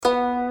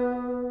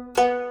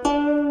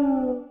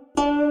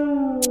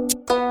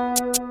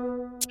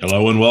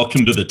Hello and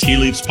welcome to the Tea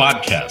Leaves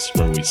Podcast,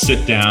 where we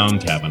sit down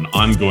to have an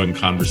ongoing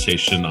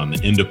conversation on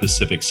the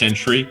Indo-Pacific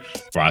century,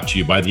 brought to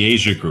you by the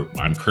Asia Group.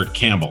 I'm Kurt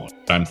Campbell.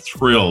 I'm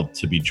thrilled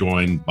to be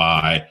joined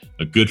by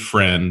a good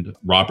friend,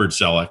 Robert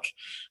Zoellick,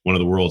 one of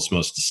the world's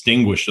most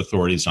distinguished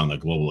authorities on the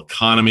global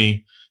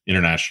economy,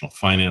 international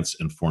finance,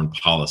 and foreign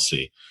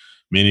policy.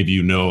 Many of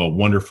you know a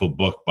wonderful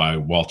book by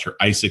Walter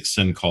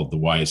Isaacson called The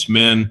Wise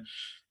Men.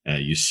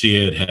 You see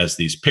it has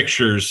these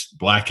pictures,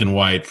 black and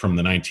white, from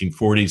the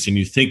 1940s, and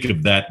you think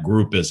of that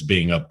group as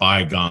being a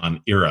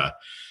bygone era.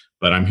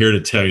 But I'm here to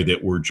tell you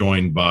that we're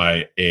joined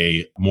by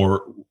a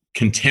more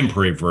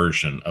contemporary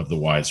version of the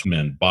Wise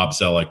Men, Bob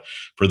Zoellick.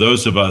 For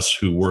those of us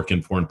who work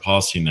in foreign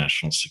policy and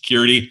national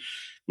security,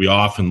 we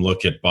often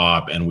look at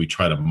Bob and we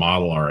try to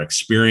model our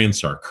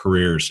experience, our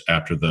careers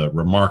after the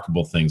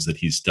remarkable things that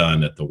he's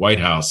done at the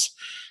White House,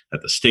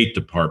 at the State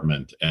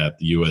Department, at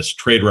the U.S.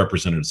 Trade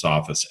Representative's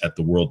Office, at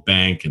the World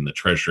Bank, and the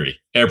Treasury,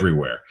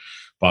 everywhere.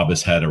 Bob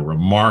has had a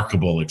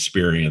remarkable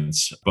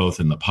experience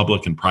both in the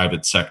public and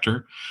private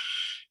sector.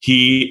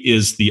 He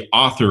is the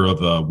author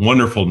of a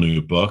wonderful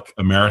new book,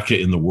 America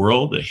in the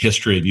World, A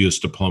History of U.S.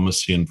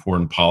 Diplomacy and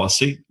Foreign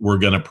Policy. We're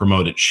going to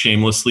promote it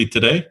shamelessly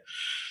today.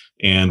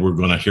 And we're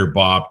going to hear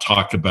Bob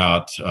talk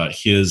about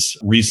his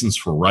reasons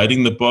for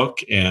writing the book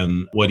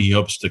and what he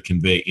hopes to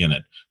convey in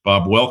it.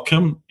 Bob,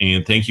 welcome,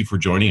 and thank you for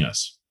joining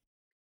us.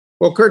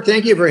 Well, Kurt,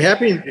 thank you for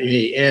having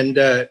me. And,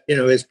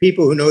 as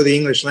people who know the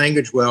English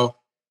language well,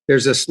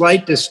 there's a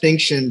slight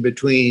distinction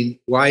between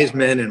wise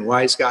men and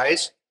wise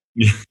guys.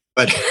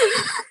 but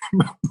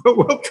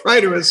we'll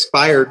try to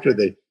aspire to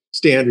the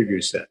standard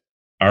you set.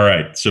 All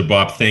right. So,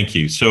 Bob, thank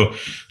you. So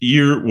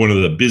you're one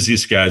of the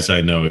busiest guys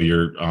I know.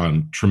 You're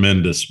on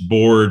tremendous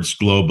boards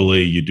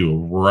globally. You do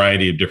a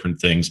variety of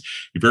different things.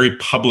 You're very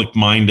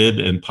public-minded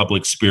and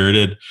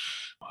public-spirited.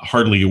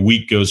 Hardly a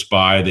week goes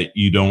by that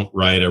you don't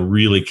write a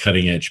really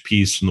cutting-edge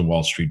piece in the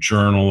Wall Street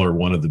Journal or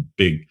one of the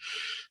big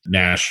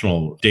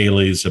national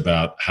dailies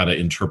about how to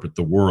interpret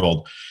the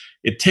world.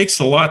 It takes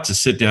a lot to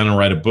sit down and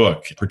write a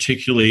book,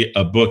 particularly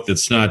a book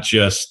that's not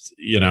just,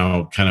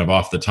 kind of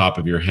off the top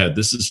of your head.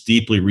 This is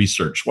deeply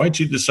researched. Why'd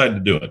you decide to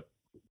do it?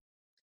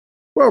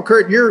 Well,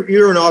 Kurt,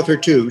 you're an author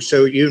too,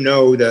 so you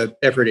know the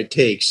effort it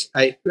takes.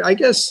 I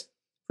guess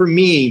for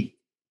me,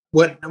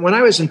 when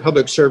I was in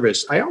public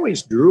service, I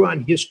always drew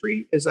on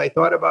history as I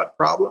thought about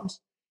problems.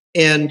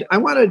 And I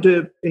wanted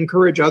to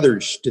encourage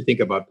others to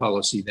think about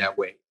policy that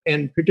way,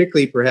 and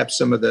particularly perhaps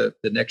some of the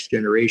next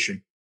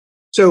generation.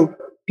 So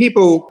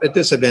people at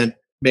this event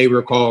may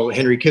recall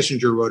Henry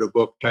Kissinger wrote a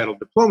book titled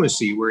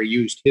Diplomacy, where he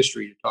used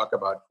history to talk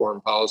about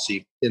foreign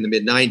policy in the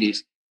mid-90s.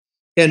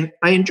 And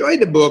I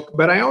enjoyed the book,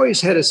 but I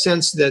always had a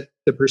sense that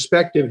the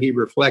perspective he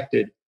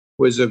reflected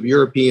was of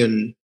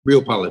European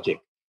realpolitik.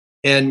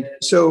 And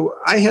so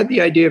I had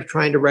the idea of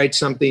trying to write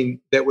something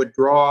that would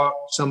draw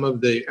some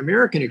of the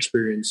American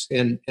experience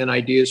and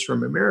ideas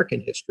from American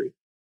history.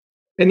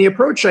 And the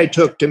approach I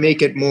took to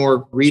make it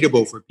more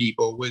readable for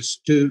people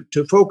was to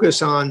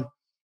focus on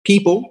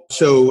people.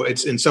 So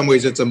it's in some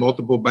ways, it's a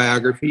multiple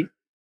biography,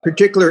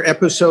 particular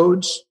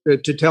episodes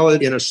to tell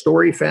it in a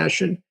story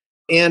fashion,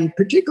 and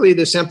particularly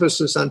this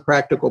emphasis on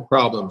practical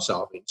problem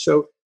solving.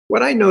 So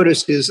what I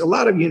noticed is a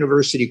lot of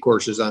university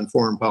courses on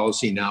foreign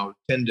policy now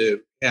tend to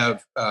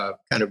have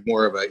kind of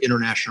more of an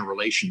international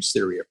relations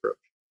theory approach.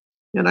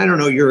 And I don't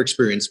know your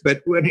experience,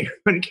 but when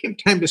it came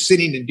time to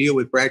sitting and deal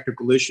with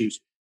practical issues,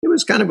 it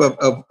was kind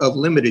of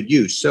limited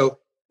use. So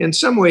in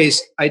some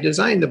ways, I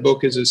designed the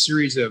book as a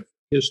series of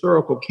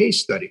historical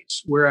case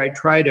studies where I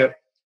try to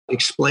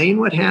explain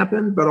what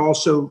happened, but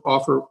also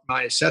offer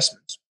my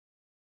assessments.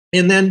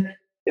 And then,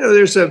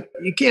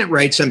 you can't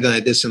write something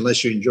like this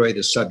unless you enjoy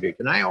the subject.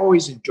 And I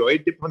always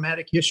enjoyed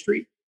diplomatic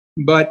history,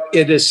 but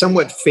it has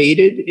somewhat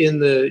faded in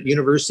the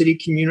university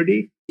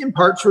community, in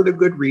part for the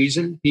good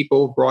reason.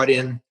 People brought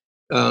in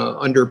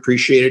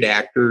underappreciated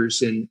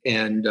actors and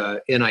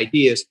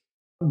ideas.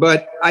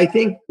 But I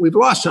think we've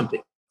lost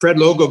something. Fred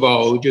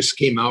Logevall, who just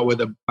came out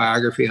with a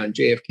biography on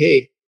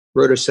JFK,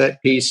 wrote a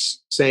set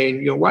piece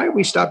saying, why have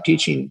we stopped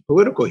teaching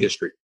political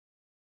history?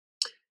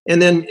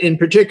 And then in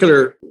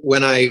particular,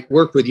 when I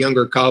worked with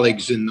younger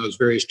colleagues in those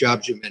various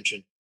jobs you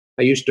mentioned,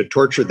 I used to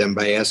torture them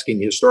by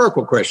asking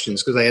historical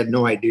questions because I had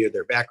no idea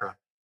their background.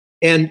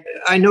 And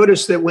I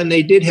noticed that when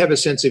they did have a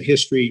sense of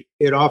history,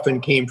 it often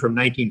came from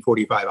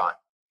 1945 on.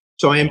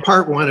 So I in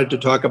part wanted to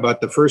talk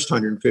about the first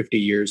 150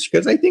 years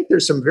because I think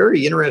there's some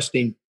very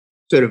interesting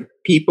sort of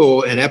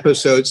people and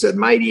episodes that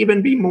might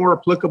even be more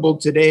applicable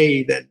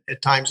today than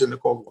at times in the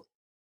Cold War.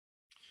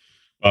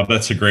 Well,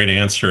 that's a great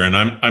answer. And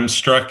I'm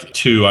struck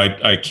too.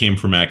 I came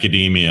from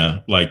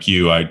academia like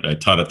you. I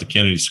taught at the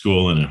Kennedy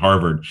School and at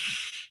Harvard.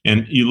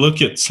 And you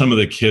look at some of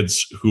the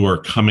kids who are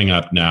coming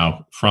up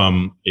now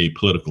from a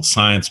political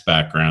science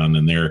background,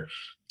 and they're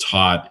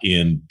taught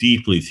in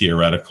deeply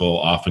theoretical,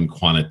 often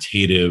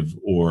quantitative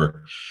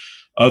or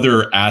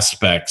other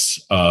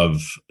aspects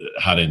of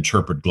how to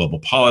interpret global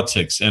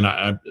politics.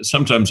 And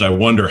sometimes I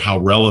wonder how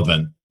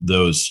relevant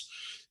those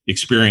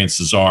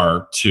experiences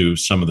are to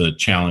some of the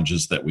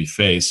challenges that we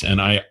face.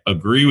 And I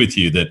agree with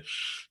you that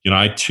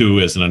I too,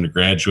 as an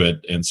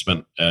undergraduate and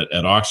spent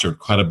at Oxford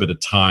quite a bit of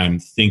time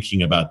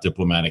thinking about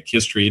diplomatic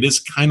history. It is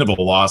kind of a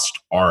lost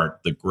art.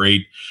 The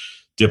great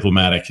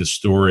diplomatic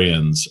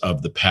historians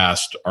of the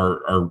past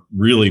are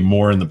really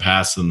more in the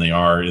past than they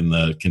are in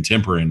the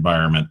contemporary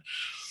environment.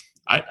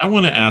 I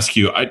want to ask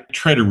you, I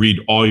try to read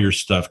all your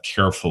stuff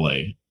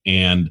carefully,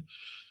 and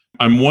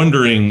I'm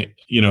wondering,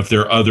 if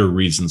there are other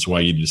reasons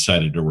why you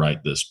decided to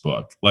write this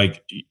book.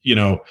 Like,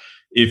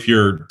 if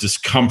you're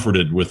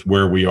discomforted with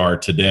where we are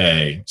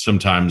today,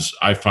 sometimes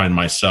I find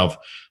myself,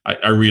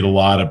 I read a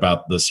lot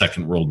about the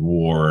Second World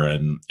War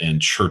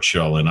and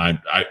Churchill, and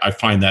I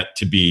find that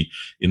to be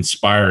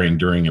inspiring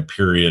during a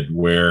period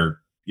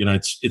where,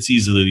 it's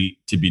easily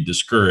to be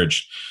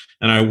discouraged.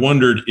 And I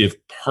wondered if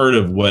part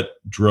of what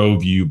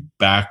drove you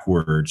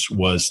backwards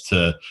was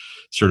to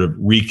sort of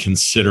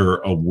reconsider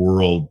a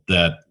world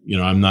that,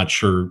 I'm not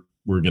sure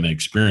we're going to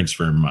experience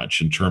very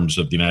much in terms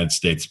of the United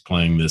States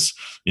playing this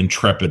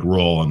intrepid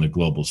role on the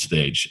global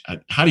stage.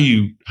 How do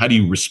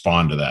you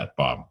respond to that,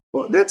 Bob?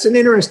 Well, that's an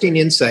interesting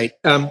insight.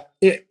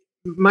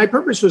 My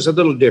purpose was a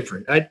little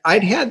different.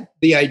 I'd had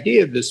the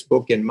idea of this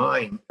book in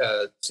mind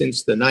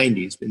since the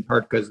 90s, in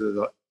part because of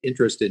the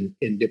interest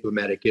in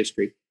diplomatic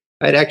history.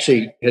 I'd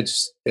actually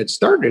had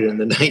started in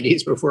the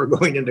 90s before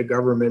going into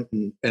government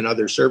and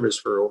other service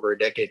for over a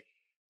decade.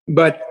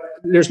 But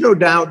there's no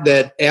doubt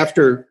that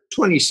after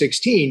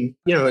 2016,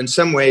 in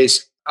some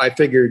ways, I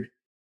figured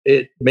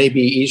it may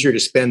be easier to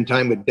spend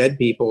time with dead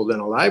people than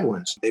alive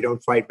ones. They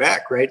don't fight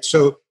back, right?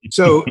 So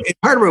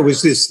part of it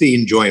was the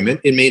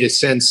enjoyment. It made a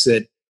sense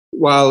that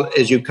while,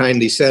 as you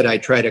kindly said, I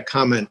try to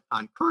comment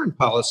on current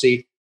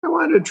policy, I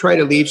wanted to try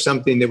to leave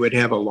something that would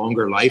have a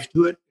longer life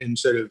to it and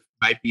sort of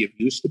might be of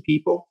use to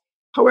people.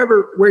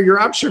 However, where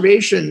your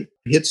observation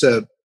hits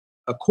a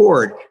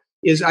chord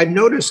is I've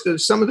noticed that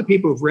some of the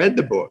people who've read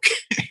the book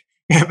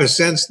have a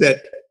sense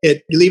that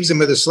it leaves them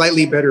with a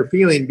slightly better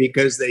feeling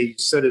because they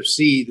sort of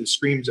see the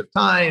streams of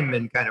time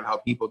and kind of how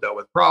people dealt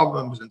with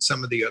problems and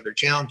some of the other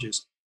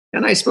challenges.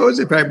 And I suppose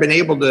if I've been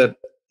able to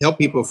help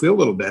people feel a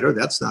little better,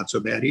 that's not so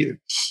bad either.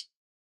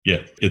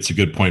 Yeah, it's a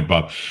good point,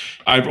 Bob.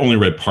 I've only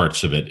read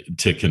parts of it,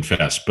 to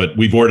confess, but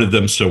we've ordered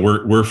them, so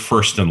we're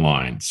first in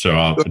line. So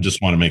I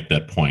just want to make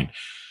that point.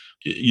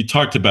 You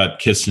talked about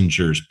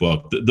Kissinger's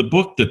book. The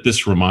book that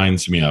this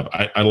reminds me of,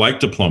 I like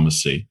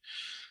diplomacy,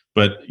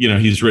 but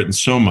he's written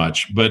so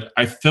much. But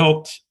I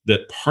felt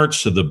that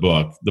parts of the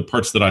book, the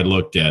parts that I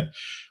looked at,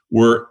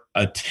 were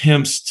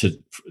attempts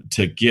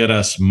to get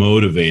us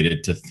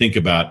motivated to think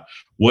about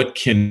what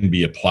can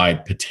be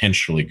applied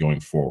potentially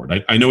going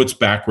forward. I know it's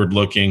backward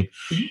looking,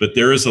 but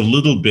there is a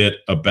little bit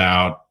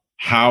about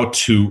how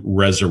to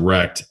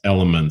resurrect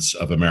elements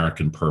of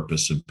American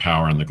purpose and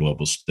power on the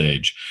global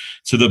stage.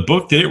 So the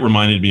book that it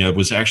reminded me of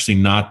was actually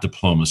not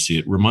diplomacy.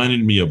 It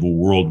reminded me of A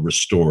World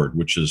Restored,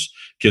 which is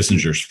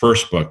Kissinger's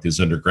first book, his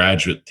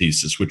undergraduate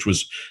thesis, which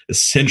was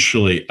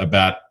essentially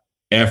about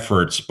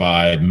efforts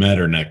by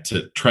Metternich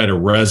to try to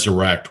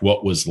resurrect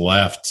what was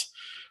left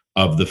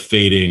of the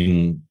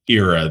fading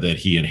era that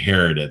he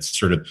inherited,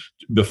 sort of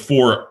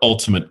before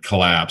ultimate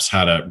collapse,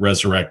 how to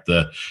resurrect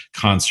the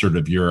concert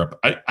of Europe.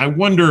 I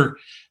wonder,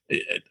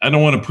 I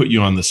don't want to put you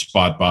on the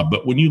spot, Bob,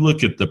 but when you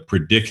look at the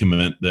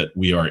predicament that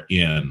we are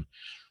in,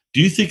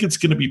 do you think it's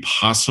going to be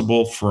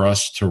possible for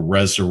us to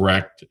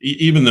resurrect,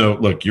 even though,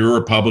 look, you're a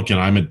Republican,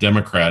 I'm a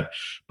Democrat,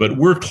 but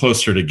we're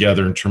closer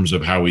together in terms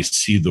of how we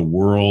see the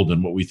world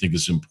and what we think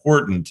is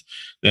important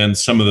than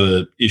some of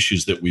the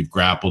issues that we've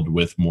grappled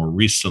with more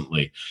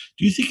recently.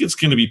 Do you think it's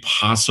going to be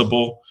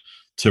possible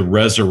to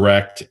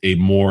resurrect a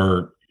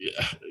more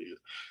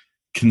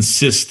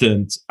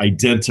consistent,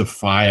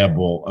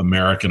 identifiable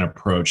American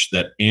approach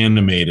that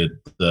animated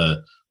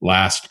the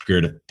last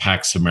period of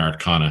Pax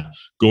Americana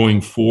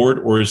going forward?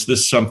 Or is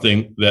this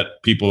something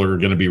that people are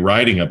going to be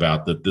writing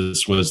about, that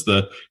this was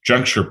the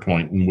juncture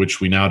point in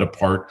which we now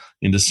depart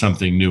into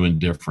something new and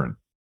different?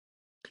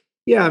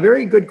 Yeah,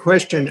 very good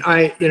question.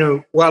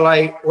 While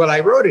I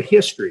wrote a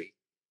history,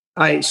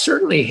 I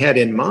certainly had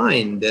in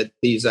mind that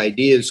these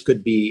ideas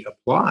could be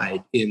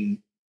applied in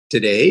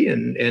today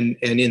and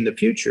in the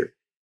future.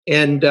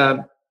 And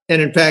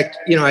in fact,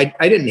 I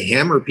didn't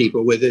hammer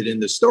people with it in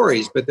the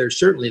stories, but there's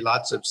certainly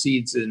lots of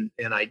seeds and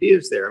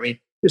ideas there. I mean,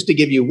 just to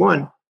give you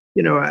one,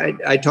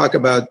 I talk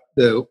about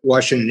the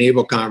Washington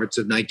Naval Conference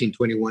of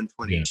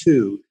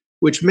 1921-22,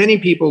 which many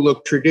people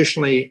look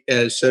traditionally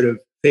as sort of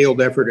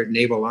failed effort at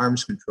naval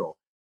arms control.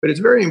 But it's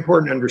very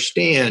important to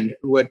understand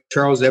what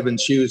Charles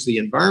Evans Hughes, the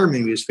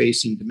environment he was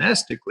facing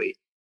domestically,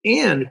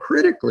 and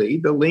critically,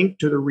 the link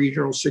to the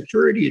regional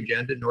security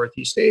agenda in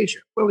Northeast Asia.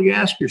 Well, you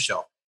ask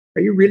yourself,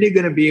 are you really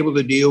going to be able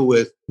to deal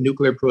with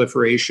nuclear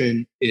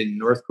proliferation in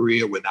North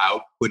Korea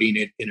without putting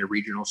it in a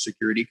regional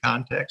security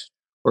context?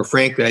 Or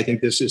frankly, I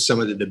think this is some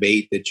of the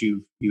debate that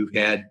you've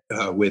had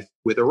with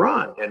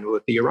Iran and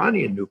with the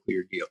Iranian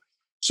nuclear deal.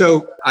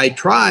 So I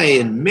try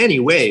in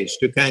many ways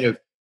to kind of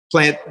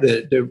plant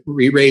the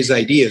re-raise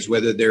ideas,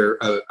 whether they're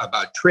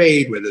about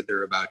trade, whether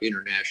they're about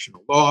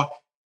international law.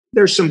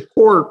 There's some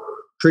core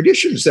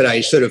traditions that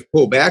I sort of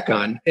pull back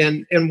on.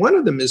 And one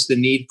of them is the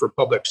need for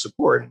public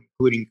support,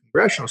 including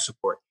congressional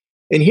support.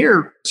 And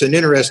here, it's an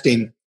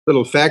interesting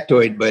little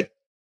factoid, but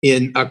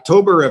in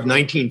October of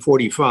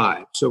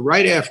 1945, so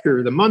right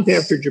after the month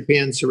after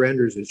Japan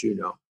surrenders, as you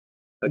know,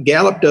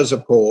 Gallup does a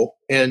poll,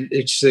 and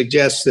it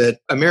suggests that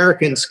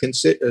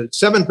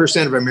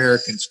 7% of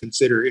Americans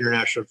consider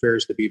international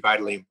affairs to be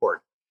vitally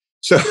important.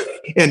 So,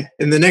 and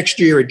the next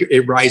year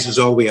it rises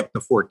all the way up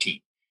to 14.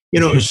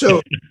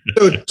 So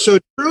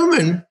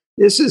Truman,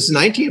 this is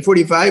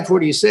 1945,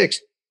 46.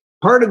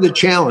 Part of the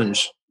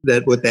challenge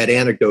that what that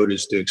anecdote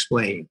is to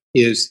explain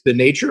is the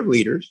nature of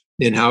leaders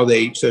and how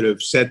they sort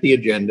of set the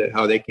agenda,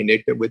 how they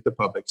connect it with the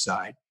public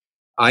side.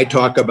 I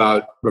talk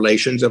about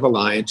relations of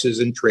alliances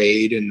and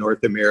trade in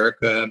North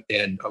America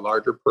and a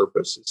larger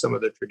purpose in some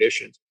of the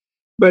traditions.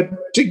 But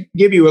to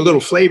give you a little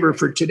flavor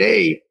for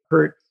today,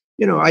 Kurt,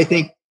 I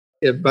think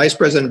if Vice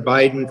President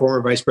Biden,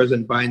 former Vice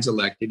President Biden's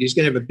elected, he's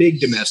going to have a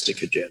big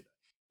domestic agenda.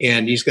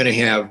 And he's going to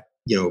have,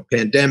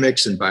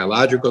 pandemics and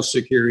biological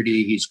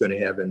security. He's going to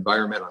have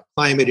environmental and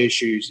climate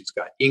issues. He's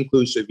got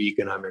inclusive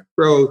economic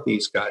growth.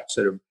 He's got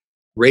sort of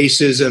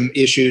racism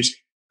issues.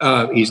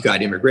 He's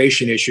got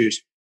immigration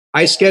issues.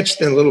 I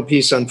sketched in a little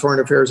piece on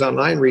Foreign Affairs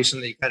Online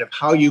recently kind of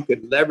how you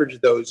could leverage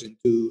those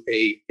into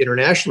a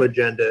international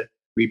agenda,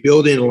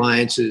 rebuilding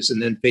alliances,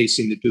 and then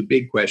facing the two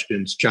big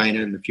questions,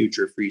 China and the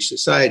future of free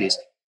societies.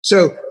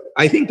 So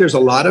I think there's a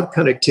lot of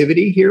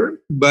connectivity here,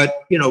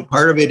 but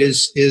part of it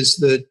is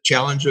the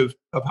challenge of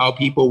how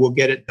people will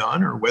get it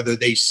done or whether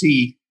they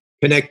see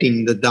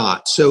connecting the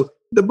dots. So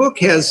the book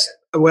has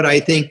what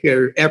I think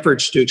are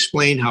efforts to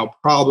explain how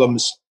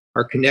problems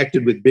are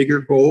connected with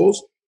bigger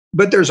goals.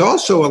 But there's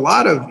also a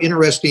lot of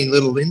interesting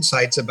little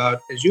insights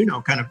about, as you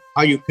know, kind of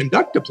how you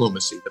conduct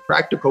diplomacy, the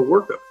practical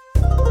work of it.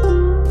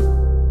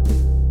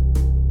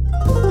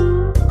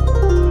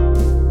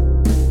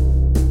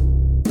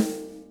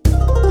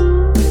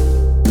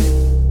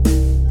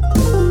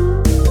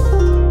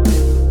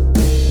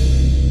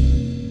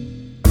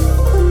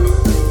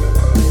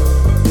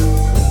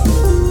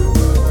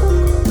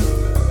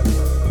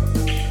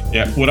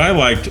 Yeah, what I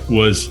liked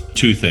was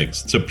two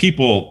things. So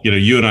people,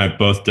 you and I have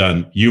both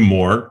done, you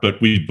more,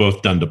 but we've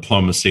both done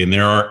diplomacy, and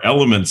there are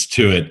elements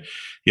to it.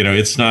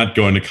 It's not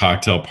going to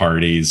cocktail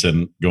parties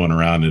and going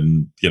around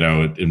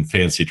in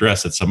fancy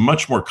dress. It's a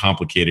much more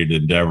complicated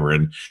endeavor.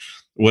 And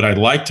what I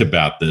liked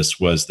about this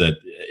was that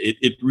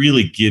it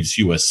really gives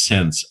you a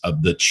sense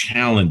of the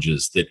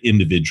challenges that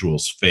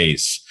individuals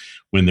face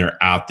when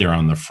they're out there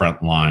on the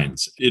front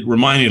lines. It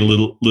reminded a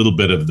little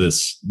bit of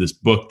this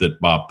book that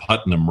Bob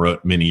Putnam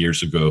wrote many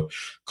years ago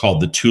called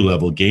The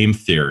Two-Level Game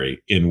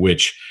Theory,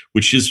 which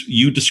is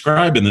you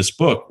describe in this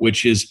book,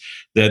 which is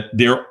that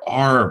there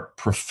are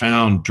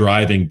profound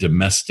driving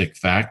domestic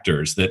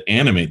factors that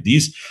animate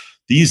these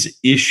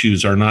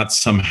issues are not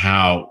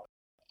somehow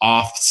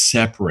off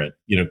separate,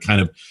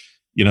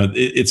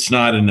 it's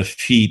not an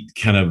effete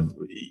kind of,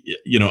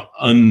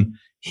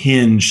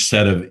 unhinged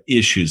set of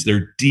issues.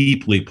 They're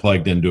deeply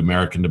plugged into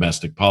American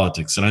domestic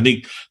politics. And I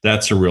think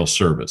that's a real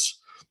service.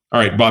 All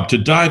right, Bob, to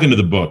dive into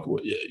the book,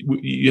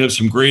 you have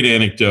some great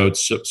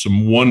anecdotes,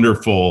 some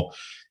wonderful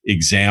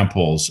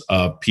examples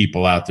of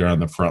people out there on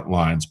the front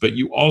lines, but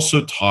you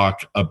also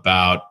talk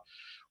about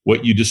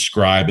what you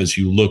describe as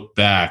you look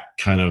back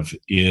kind of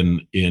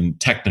in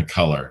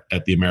Technicolor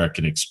at the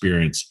American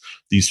experience,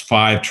 these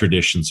 5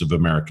 traditions of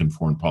American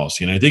foreign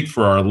policy. And I think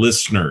for our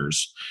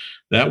listeners,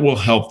 that will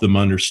help them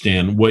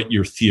understand what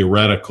your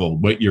theoretical,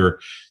 what your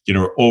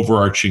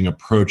overarching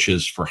approach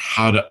is for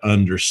how to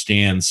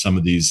understand some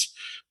of these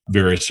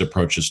various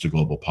approaches to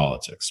global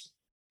politics.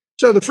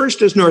 So the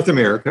first is North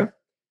America,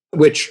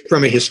 which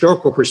from a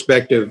historical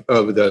perspective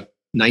of the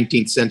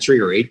 19th century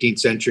or 18th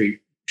century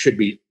should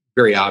be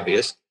very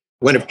obvious.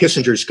 One of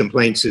Kissinger's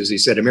complaints is he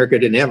said America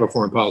didn't have a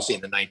foreign policy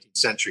in the 19th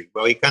century.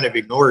 Well, he kind of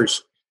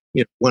ignores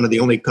one of the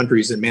only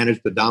countries that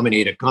managed to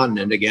dominate a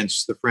continent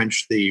against the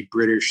French, the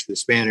British, the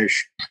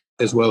Spanish,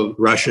 as well as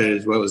Russia,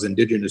 as well as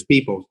indigenous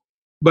peoples.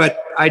 But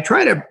I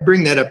try to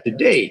bring that up to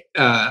date.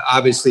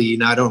 Obviously, you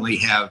not only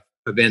have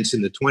events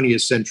in the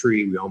 20th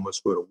century, we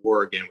almost go to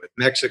war again with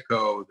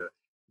Mexico, the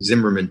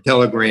Zimmerman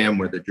telegram,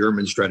 where the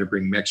Germans try to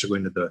bring Mexico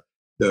into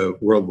the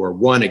World War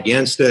I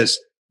against us,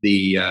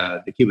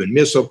 the Cuban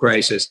Missile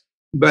Crisis.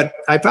 But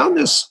I found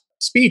this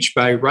speech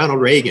by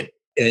Ronald Reagan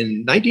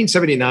in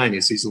 1979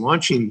 as he's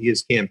launching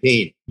his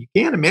campaign. You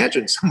can't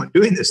imagine someone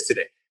doing this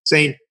today,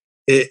 saying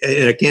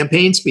in a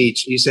campaign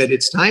speech, he said,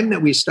 it's time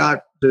that we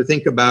start to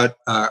think about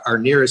our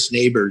nearest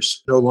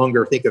neighbors, no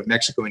longer think of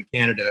Mexico and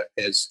Canada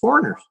as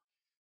foreigners.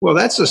 Well,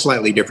 that's a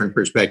slightly different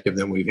perspective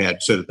than we've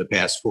had sort of the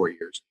past 4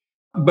 years.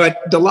 But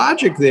the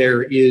logic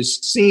there is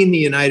seeing the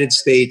United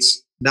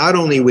States not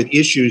only with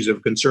issues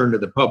of concern to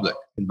the public,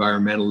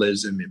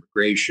 environmentalism,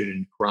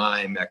 immigration,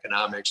 crime,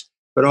 economics,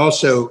 but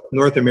also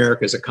North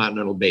America as a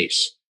continental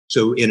base,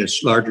 so in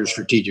its larger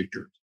strategic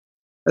terms.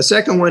 A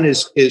second one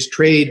is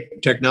trade,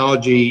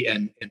 technology,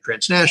 and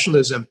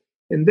transnationalism.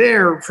 And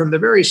there, from the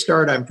very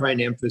start, I'm trying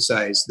to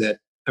emphasize that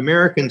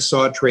Americans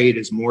saw trade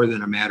as more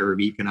than a matter of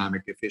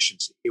economic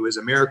efficiency. It was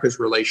America's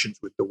relations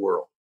with the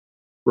world.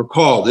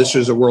 Recall, this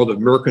was a world of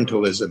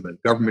mercantilism and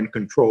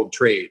government-controlled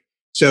trade.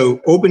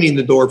 So opening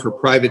the door for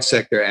private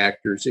sector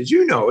actors, as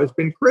you know, has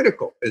been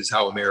critical as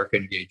how America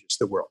engages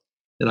the world.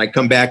 And I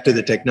come back to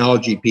the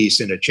technology piece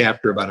in a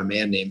chapter about a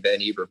man named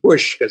Vannevar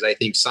Bush, because I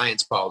think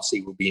science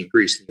policy will be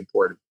increasingly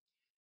important.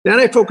 Then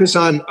I focus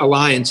on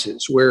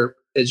alliances, where,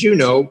 as you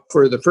know,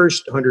 for the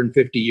first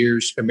 150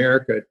 years,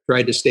 America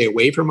tried to stay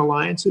away from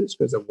alliances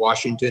because of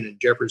Washington and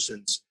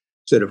Jefferson's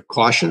sort of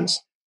cautions.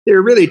 They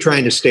were really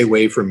trying to stay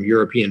away from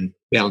European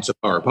balance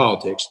of power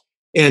politics.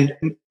 And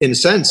in a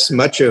sense,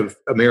 much of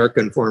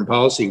American foreign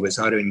policy was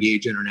how to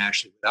engage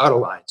internationally without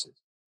alliances.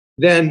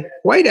 Then,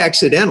 quite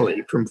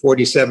accidentally, from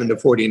 47 to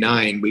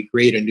 49, we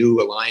create a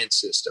new alliance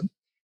system.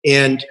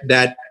 And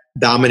that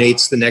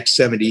dominates the next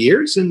 70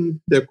 years. And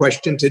the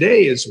question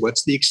today is,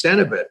 what's the extent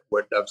of it?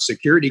 What of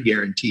security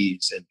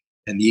guarantees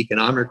and the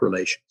economic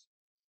relations?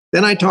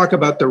 Then I talk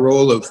about the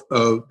role of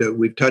that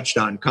we've touched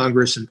on,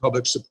 Congress and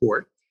public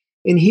support.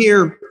 And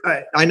here,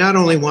 I not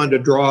only wanted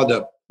to draw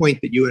the point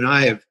that you and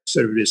I have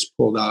sort of just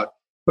pulled out,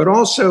 but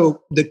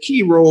also the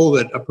key role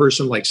that a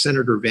person like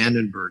Senator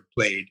Vandenberg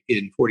played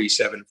in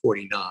 47,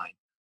 49,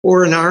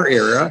 or in our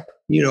era,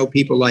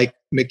 people like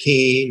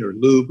McCain or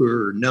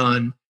Lugar or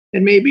Nunn,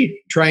 and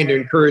maybe trying to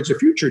encourage a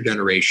future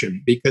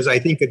generation, because I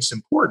think it's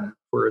important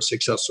for a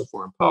successful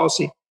foreign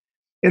policy.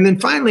 And then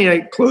finally,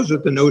 I close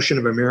with the notion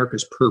of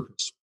America's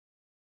purpose.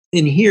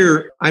 And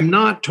here, I'm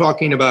not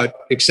talking about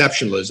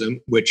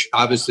exceptionalism, which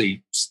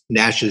obviously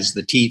gnashes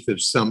the teeth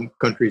of some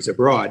countries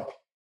abroad.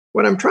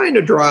 What I'm trying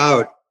to draw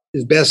out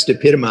is best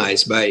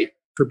epitomized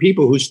for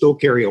people who still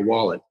carry a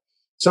wallet.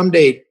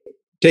 Someday,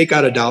 take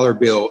out a dollar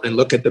bill and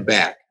look at the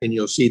back, and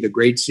you'll see the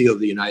Great Seal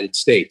of the United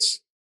States.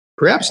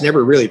 Perhaps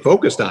never really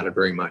focused on it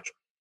very much.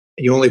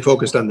 You only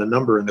focused on the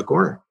number in the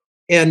corner.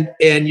 And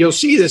you'll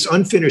see this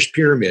unfinished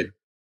pyramid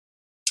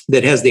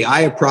that has the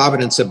Eye of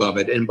Providence above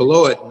it, and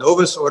below it,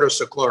 Novus Ordo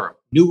Seclorum,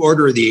 New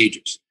Order of the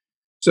Ages.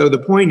 So the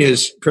point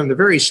is, from the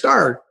very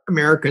start,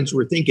 Americans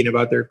were thinking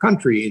about their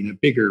country in a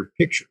bigger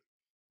picture.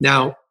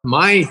 Now,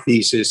 my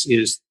thesis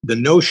is the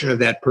notion of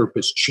that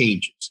purpose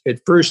changes.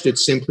 At first,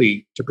 it's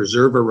simply to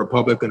preserve a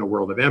republic in a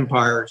world of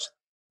empires.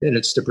 Then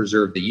it's to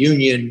preserve the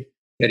Union.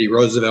 Teddy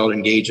Roosevelt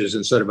engages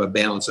in sort of a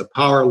balance of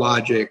power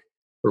logic.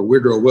 For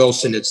Woodrow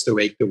Wilson, it's to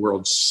make the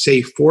world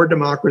safe for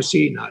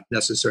democracy, not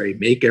necessarily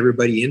make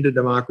everybody into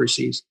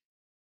democracies.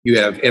 You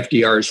have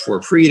FDR's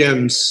Four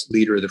Freedoms,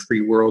 leader of the free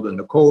world in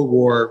the Cold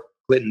War,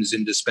 Clinton's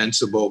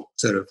indispensable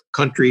sort of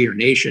country or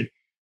nation.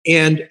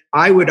 And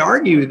I would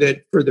argue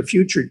that for the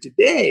future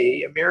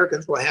today,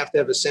 Americans will have to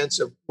have a sense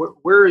of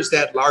where is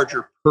that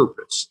larger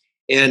purpose?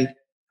 And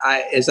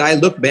as I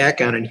look back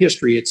on in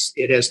history,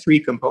 it has three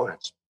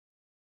components.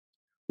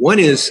 One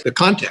is the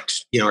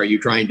context. Are you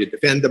trying to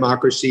defend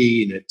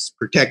democracy and it's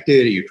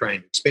protected? Are you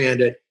trying to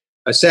expand it?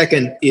 A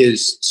second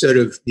is sort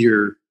of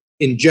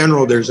in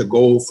general, there's a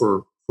goal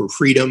for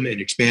freedom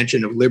and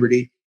expansion of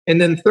liberty. And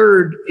then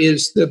third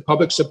is the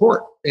public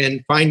support.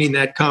 And finding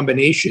that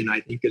combination,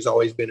 I think, has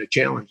always been a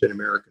challenge in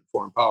American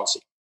foreign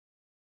policy.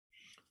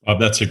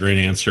 That's a great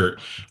answer.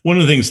 One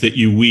of the things that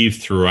you weave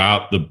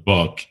throughout the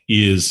book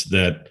is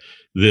that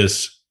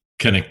this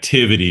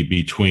connectivity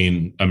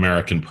between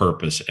American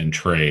purpose and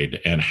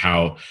trade, and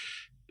how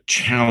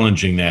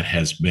challenging that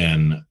has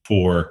been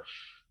for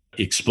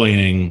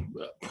explaining,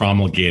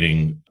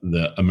 promulgating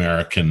the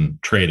American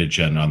trade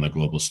agenda on the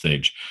global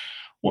stage.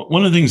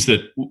 One of the things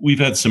that we've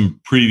had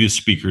some previous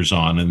speakers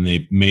on, and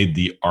they've made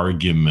the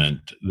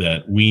argument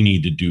that we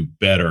need to do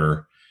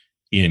better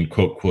in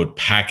quote, quote,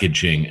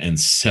 packaging and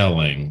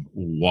selling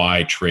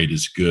why trade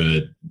is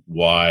good,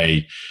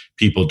 why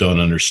people don't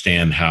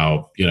understand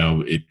how,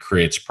 it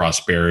creates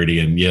prosperity.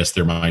 And yes,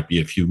 there might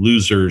be a few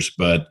losers,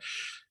 but,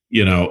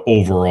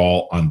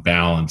 overall, on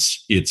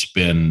balance, it's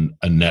been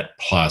a net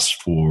plus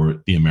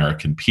for the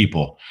American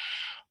people.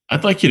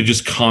 I'd like you to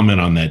just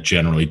comment on that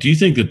generally. Do you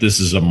think that this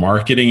is a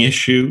marketing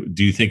issue?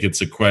 Do you think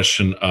it's a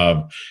question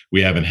of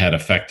we haven't had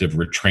effective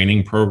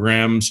retraining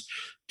programs?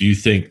 Do you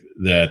think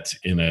that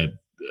in a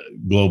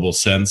global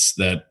sense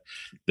that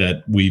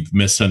we've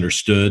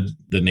misunderstood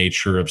the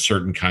nature of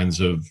certain kinds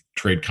of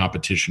trade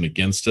competition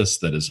against us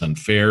that is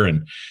unfair,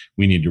 and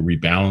we need to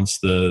rebalance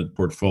the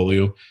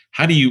portfolio?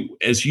 How do you,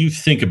 as you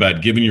think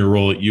about, given your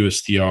role at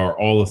USTR,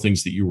 all the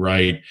things that you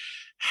write,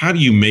 how do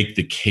you make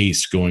the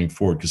case going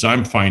forward? Because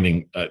I'm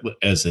finding,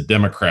 as a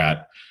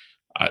Democrat,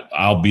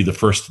 I'll be the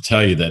first to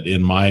tell you that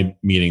in my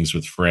meetings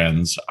with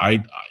friends,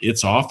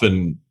 it's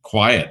often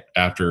quiet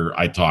after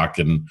I talk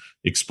and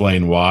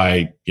explain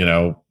why,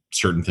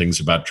 certain things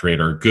about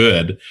trade are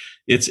good.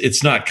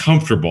 It's not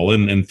comfortable.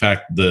 And in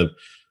fact, the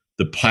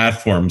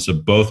platforms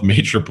of both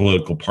major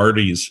political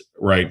parties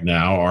right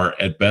now are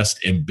at best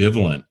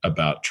ambivalent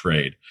about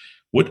trade.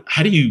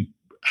 How do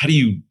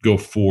you go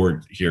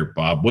forward here,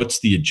 Bob?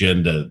 What's the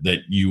agenda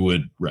that you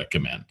would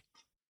recommend?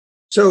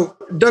 So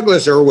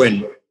Douglas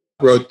Irwin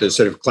wrote the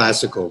sort of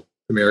classical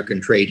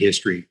American trade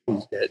history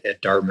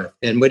at Dartmouth.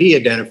 And what he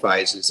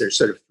identifies is there's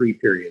sort of three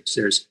periods.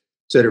 There's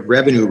sort of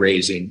revenue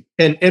raising.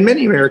 And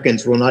many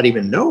Americans will not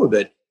even know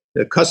that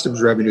the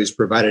customs revenues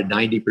provided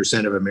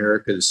 90% of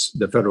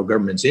the federal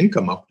government's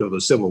income up till the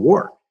Civil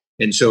War.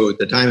 And so at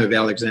the time of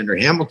Alexander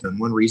Hamilton,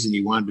 one reason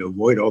he wanted to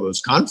avoid all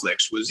those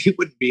conflicts was he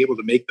wouldn't be able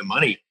to make the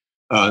money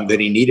that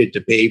he needed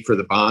to pay for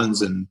the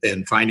bonds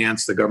and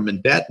finance the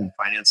government debt and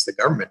finance the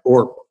government,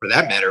 or for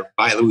that matter,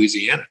 buy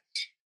Louisiana.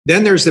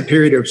 Then there's the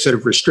period of sort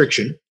of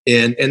restriction.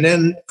 And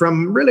then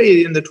from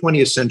really in the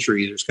 20th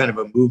century, there's kind of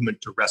a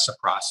movement to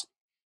reciprocity.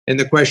 And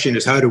the question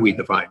is, how do we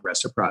define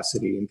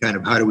reciprocity and kind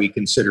of how do we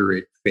consider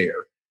it fair?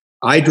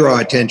 I draw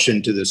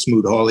attention to the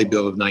Smoot-Hawley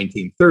Bill of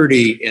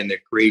 1930 and the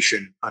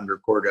creation under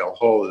Cordell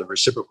Hull of the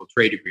Reciprocal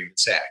Trade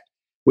Agreements Act,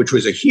 which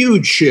was a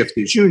huge shift,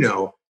 as you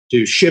know,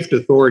 to shift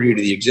authority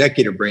to the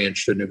executive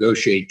branch to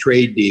negotiate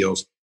trade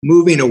deals,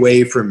 moving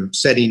away from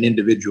setting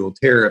individual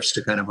tariffs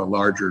to kind of a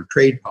larger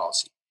trade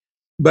policy.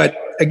 But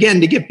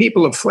again, to give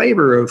people a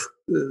flavor of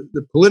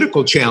the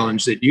political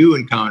challenge that you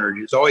encountered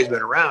has always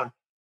been around,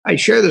 I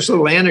share this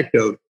little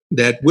anecdote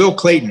that Will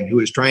Clayton, who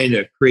was trying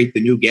to create the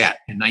new GATT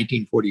in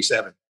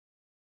 1947,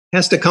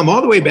 has to come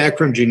all the way back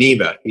from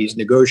Geneva. He's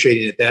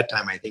negotiating at that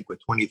time, I think, with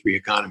 23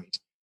 economies,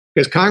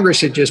 because Congress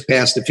had just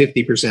passed a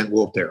 50%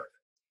 wool tariff.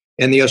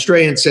 And the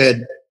Australians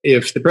said,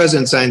 if the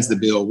president signs the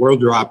bill, we're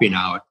dropping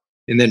out.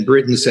 And then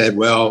Britain said,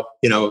 well,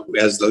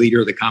 as the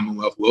leader of the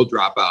Commonwealth, we'll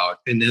drop out.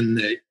 And then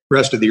the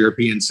rest of the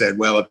Europeans said,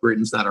 well, if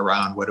Britain's not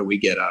around, what do we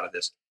get out of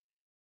this?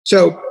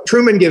 So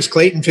Truman gives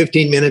Clayton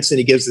 15 minutes and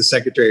he gives the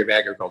Secretary of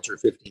Agriculture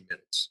 15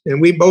 minutes.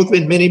 And we've both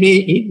been in many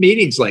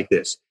meetings like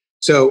this.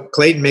 So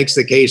Clayton makes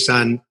the case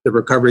on the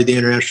recovery of the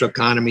international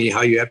economy,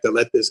 how you have to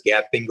let this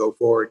GATT thing go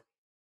forward.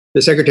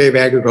 The Secretary of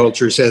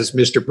Agriculture says,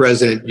 Mr.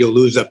 President, you'll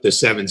lose up to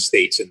 7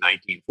 states in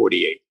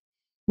 1948.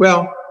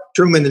 Well,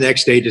 Truman the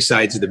next day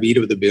decides to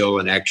veto the bill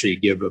and actually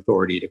give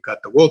authority to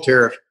cut the wool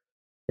tariff.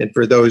 And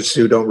for those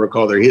who don't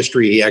recall their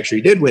history, he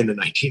actually did win the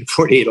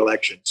 1948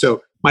 election.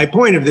 So my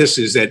point of this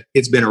is that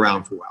it's been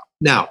around for a while.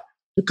 Now,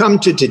 to come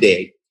to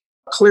today,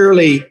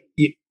 clearly,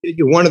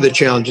 one of the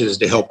challenges is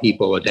to help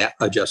people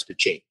adjust to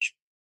change.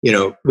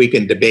 We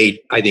can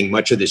debate, I think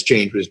much of this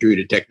change was due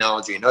to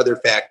technology and other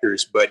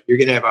factors, but you're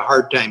going to have a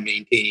hard time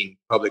maintaining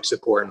public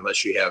support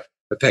unless you have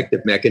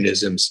effective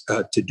mechanisms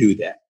to do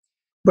that.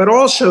 But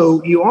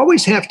also, you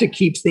always have to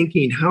keep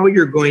thinking how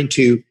you're going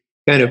to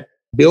kind of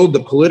build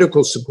the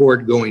political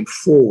support going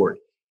forward.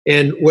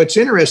 And what's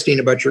interesting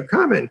about your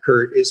comment,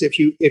 Kurt, is if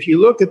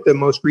you look at the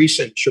most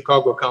recent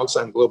Chicago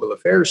Council on Global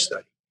Affairs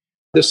study,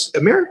 this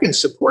American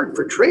support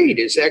for trade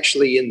is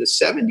actually in the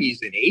 70s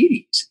and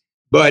 80s,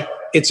 but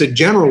it's a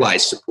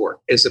generalized support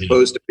as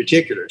opposed to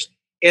particulars.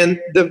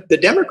 And the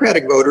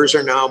Democratic voters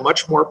are now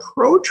much more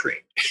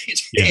pro-trade.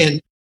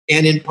 And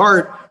in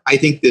part, I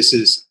think this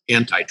is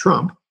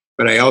anti-Trump,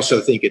 but I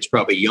also think it's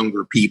probably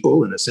younger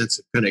people in a sense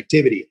of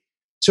connectivity.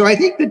 So I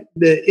think that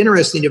the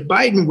interesting, if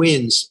Biden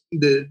wins,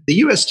 the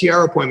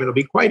USTR appointment will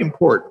be quite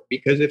important,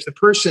 because if the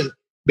person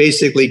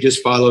basically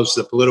just follows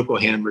the political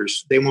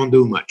hammers, they won't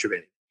do much of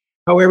anything.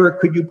 However,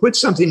 could you put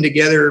something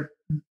together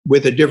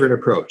with a different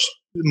approach,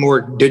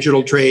 more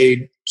digital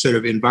trade, sort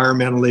of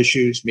environmental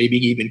issues, maybe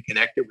even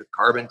connected with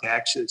carbon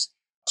taxes,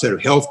 sort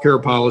of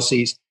healthcare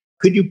policies?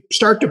 Could you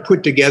start to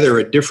put together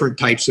a different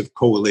types of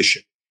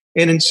coalition?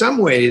 And in some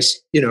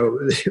ways,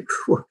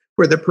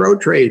 for the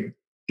pro-trade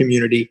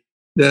community,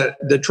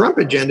 the Trump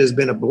agenda has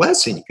been a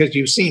blessing, because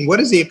you've seen what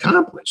has he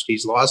accomplished?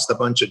 He's lost a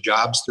bunch of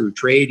jobs through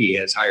trade. He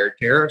has higher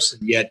tariffs,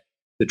 and yet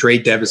the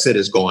trade deficit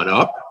has gone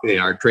up.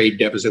 Our trade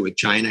deficit with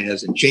China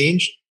hasn't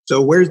changed.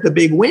 So where's the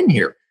big win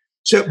here?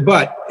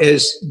 But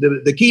as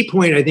the key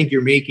point I think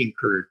you're making,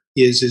 Kurt,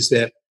 is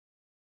that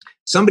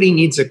somebody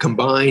needs a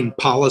combined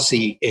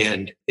policy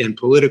and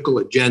political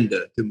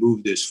agenda to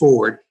move this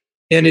forward.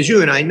 And as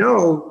you and I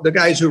know, the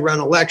guys who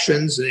run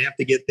elections and have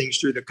to get things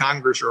through the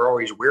Congress are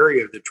always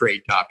wary of the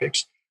trade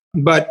topics.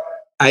 But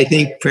I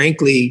think,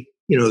 frankly,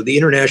 the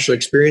international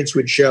experience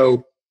would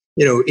show,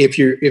 if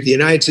the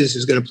United States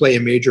is going to play a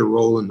major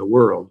role in the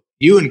world,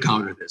 you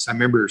encounter this. I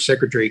remember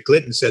Secretary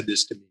Clinton said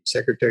this to me.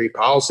 Secretary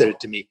Powell said it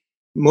to me.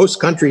 Most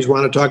countries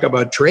want to talk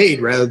about trade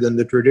rather than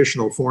the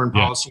traditional foreign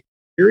policy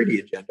and security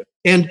agenda.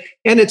 And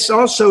it's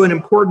also an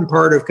important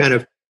part of kind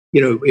of,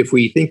 if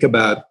we think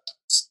about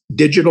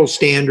digital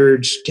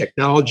standards,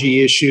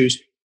 technology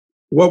issues,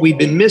 what we've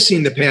been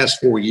missing the past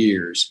 4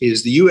 years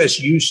is the U.S.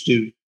 used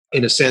to,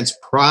 in a sense,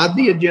 prod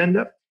the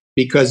agenda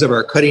because of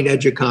our cutting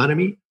edge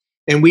economy.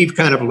 And we've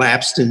kind of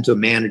lapsed into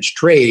managed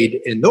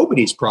trade, and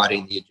nobody's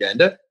prodding the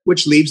agenda,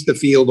 which leaves the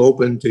field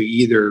open to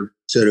either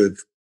sort of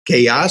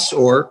chaos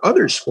or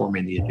others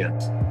forming the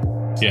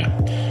agenda. Yeah,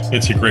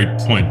 it's a great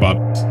point, Bob.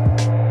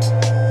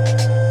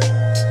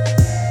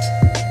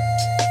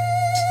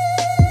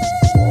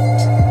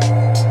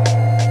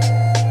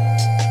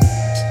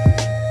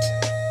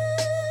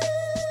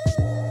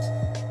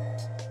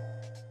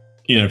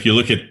 If you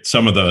look at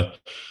some of the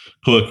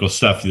political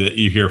stuff that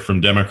you hear from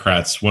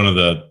Democrats, one of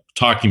the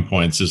talking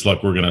points is,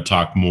 look, we're going to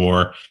talk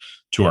more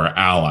to our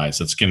allies.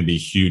 That's going to be a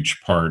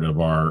huge part of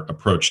our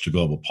approach to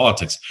global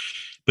politics.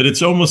 But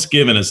it's almost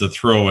given as a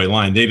throwaway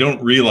line. They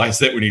don't realize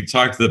that when you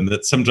talk to them,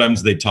 that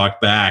sometimes they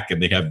talk back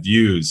and they have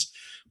views.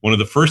 One of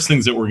the first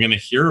things that we're going to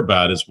hear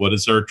about is, what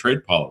is our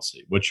trade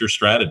policy? What's your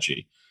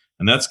strategy?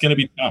 And that's going to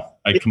be tough.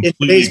 I completely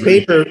agree. In today's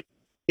paper,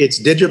 it's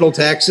digital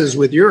taxes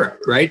with Europe,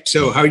 right?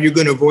 So how are you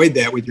going to avoid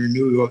that with your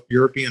new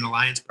European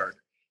alliance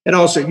partner? And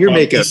also,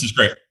 this is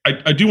great.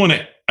 I do want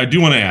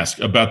to ask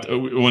about. I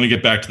want to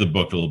get back to the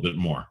book a little bit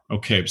more.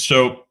 Okay,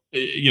 so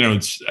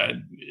it's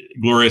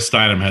Gloria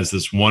Steinem has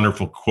this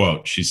wonderful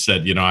quote. She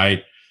said,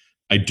 I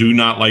do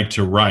not like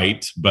to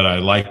write, but I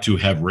like to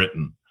have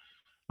written.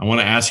 I want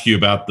to ask you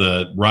about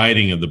the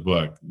writing of the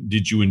book.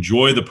 Did you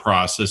enjoy the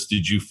process?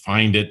 Did you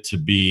find it to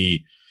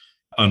be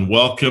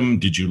unwelcome?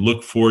 Did you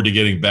look forward to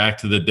getting back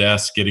to the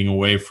desk, getting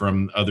away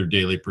from other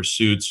daily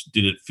pursuits?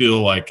 Did it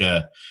feel like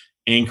a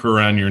anchor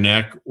around your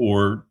neck?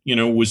 Or,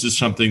 was this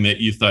something that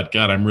you thought,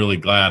 God, I'm really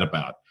glad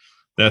about?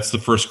 That's the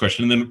first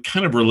question. And then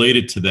kind of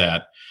related to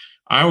that,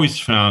 I always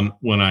found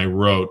when I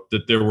wrote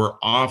that there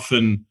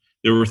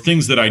were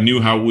things that I knew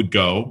how it would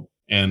go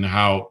and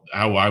how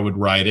I would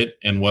write it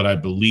and what I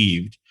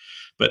believed.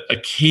 But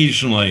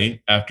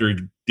occasionally, after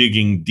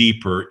digging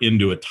deeper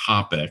into a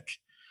topic,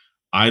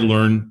 I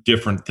learned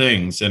different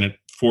things, and it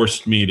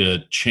forced me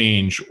to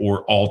change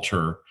or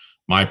alter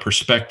my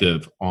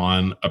perspective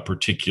on a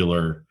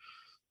particular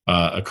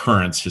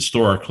occurrence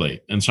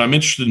historically. And so I'm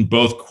interested in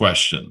both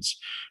questions.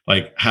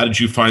 Like, how did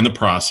you find the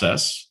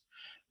process?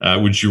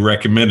 Would you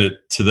recommend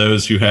it to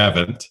those who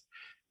haven't?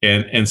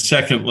 And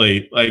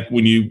secondly, like,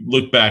 when you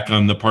look back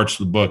on the parts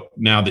of the book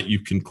now that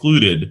you've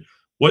concluded,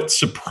 what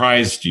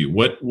surprised you?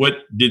 What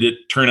did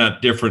it turn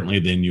out differently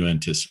than you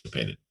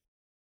anticipated?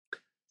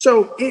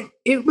 So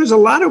it was a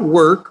lot of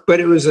work, but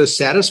it was a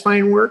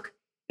satisfying work.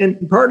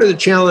 And part of the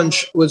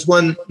challenge was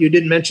one you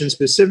didn't mention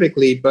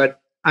specifically, but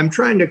I'm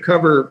trying to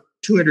cover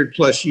 200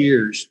 plus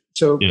years.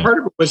 So part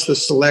of it was the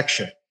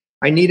selection.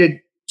 I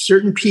needed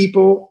certain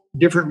people,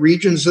 different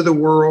regions of the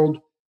world,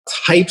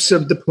 types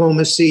of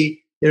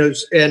diplomacy,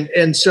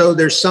 and so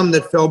there's some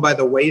that fell by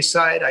the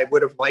wayside. I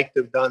would have liked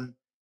to have done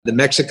the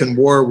Mexican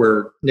War,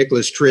 where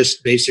Nicholas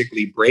Trist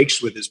basically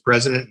breaks with his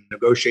president and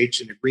negotiates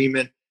an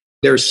agreement.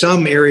 There are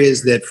some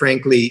areas that,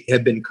 frankly,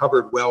 have been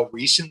covered well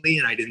recently,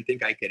 and I didn't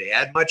think I could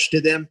add much to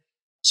them.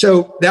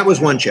 So that was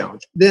one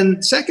challenge.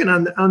 Then second,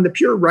 on the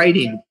pure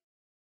writing,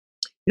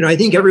 I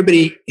think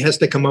everybody has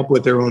to come up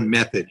with their own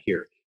method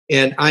here.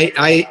 And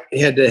I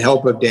had the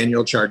help of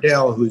Daniel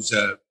Chardell, who's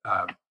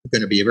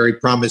going to be a very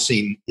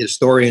promising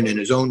historian in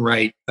his own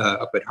right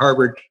up at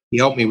Harvard. He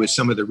helped me with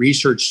some of the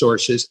research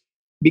sources.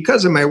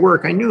 Because of my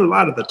work, I knew a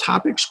lot of the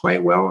topics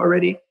quite well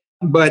already.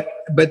 But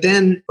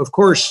then, of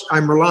course,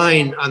 I'm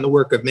relying on the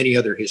work of many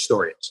other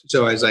historians.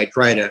 So as I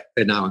try to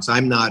announce,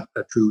 I'm not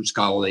a true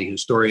scholarly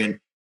historian.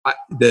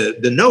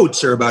 The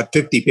notes are about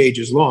 50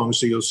 pages long,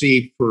 so you'll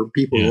see for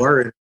people who are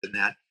interested in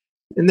that.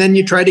 And then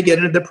you try to get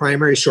into the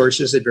primary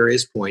sources at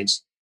various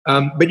points.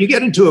 But you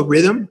get into a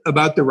rhythm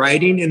about the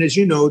writing. And as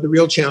you know, the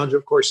real challenge,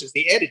 of course, is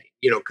the editing,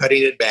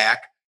 cutting it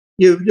back.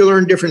 You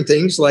learn different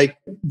things, like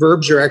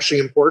verbs are actually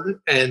important,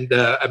 and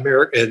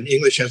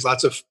English has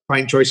lots of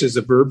fine choices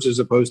of verbs as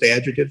opposed to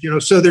adjectives.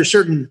 So there's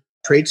certain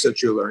traits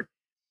that you learn.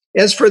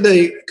 As for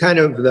the kind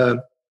of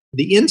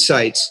the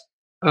insights,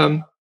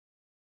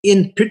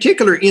 in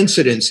particular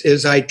incidents,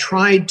 as I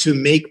tried to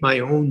make my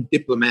own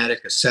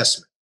diplomatic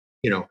assessment,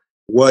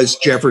 was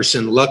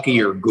Jefferson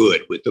lucky or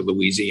good with the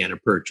Louisiana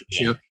Purchase?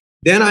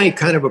 Then I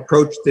kind of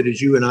approached it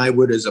as you and I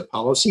would as a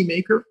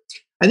policymaker.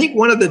 I think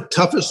one of the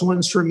toughest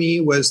ones for me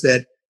was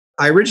that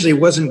I originally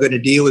wasn't going to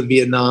deal with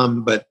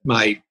Vietnam, but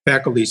my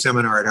faculty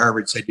seminar at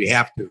Harvard said you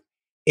have to.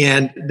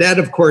 And that,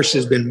 of course,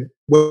 has been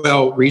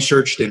well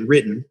researched and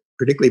written,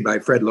 particularly by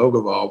Fred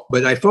Logevall.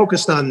 But I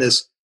focused on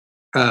this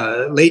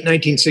late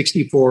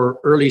 1964,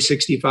 early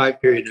 65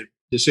 period of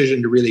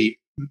decision to really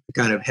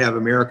kind of have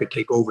America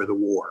take over the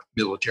war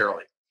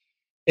militarily.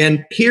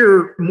 And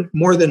here,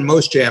 more than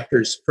most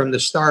chapters, from the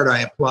start, I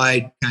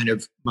applied kind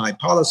of my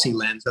policy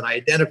lens, and I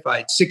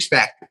identified 6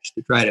 factors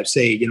to try to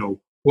say,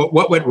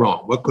 what went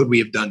wrong? What could we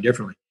have done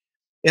differently?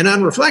 And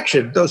on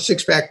reflection, those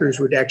 6 factors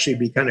would actually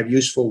be kind of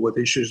useful with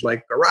issues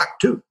like Iraq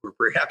too, or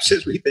perhaps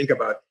as we think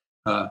about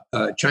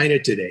China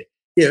today.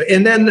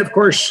 And then, of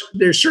course,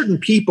 there's certain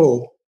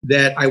people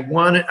that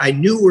I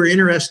knew were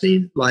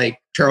interesting, like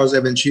Charles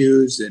Evans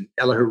Hughes and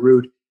Ella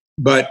Herut,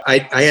 but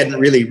I hadn't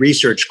really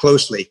researched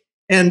closely.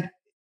 And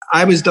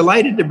I was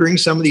delighted to bring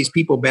some of these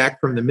people back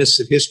from the mists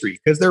of history,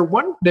 because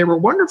they were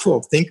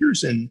wonderful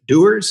thinkers and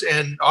doers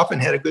and often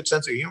had a good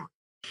sense of humor.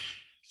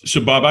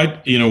 So, Bob,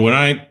 when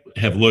I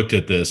have looked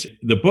at this,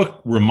 the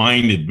book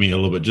reminded me a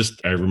little bit,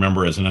 I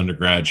remember as an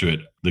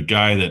undergraduate, the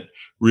guy that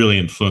really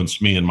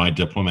influenced me in my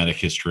diplomatic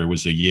history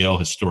was a Yale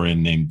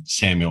historian named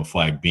Samuel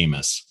Flagg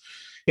Bemis.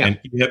 Yeah. And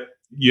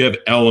you have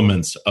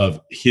elements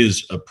of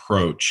his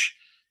approach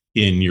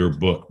in your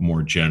book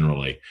more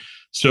generally.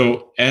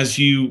 So as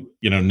you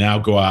now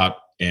go out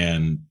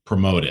and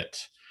promote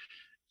it,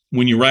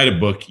 when you write a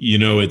book,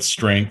 its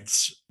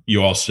strengths,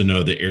 you also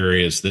know the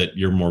areas that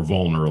you're more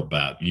vulnerable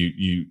about.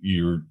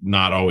 You're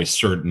not always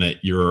certain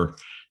that you're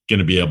going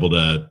to be able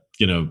to,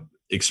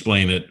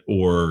 explain it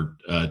or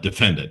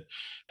defend it.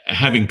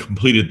 Having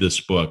completed this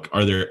book,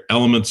 are there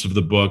elements of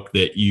the book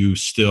that you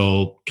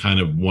still kind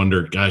of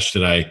wondered, gosh,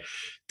 did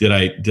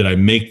I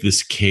make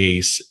this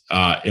case?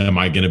 Am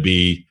I going to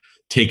be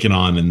taken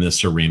on in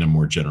this arena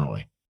more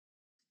generally?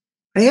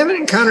 I haven't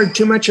encountered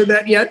too much of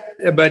that yet,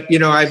 but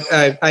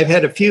I've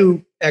had a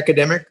few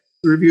academic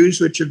reviews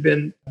which have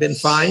been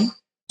fine,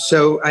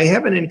 so I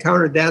haven't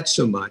encountered that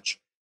so much.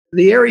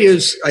 The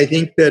areas I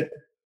think that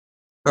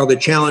are the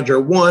challenge are,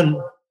 one,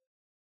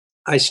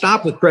 I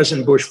stopped with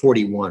President Bush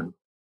 41,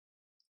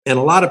 and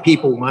a lot of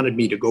people wanted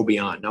me to go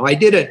beyond. Now I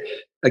did it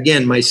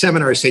again. My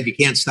seminar said you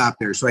can't stop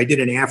there, so I did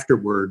an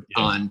afterword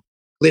on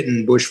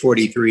Clinton, Bush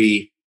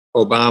 43,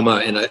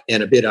 Obama,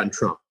 and a bit on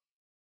Trump.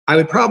 I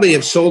would probably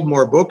have sold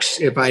more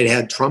books if I'd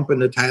had Trump in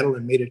the title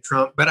and made it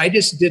Trump, but I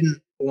just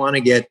didn't want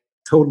to get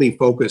totally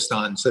focused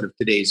on sort of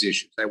today's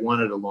issues. I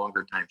wanted a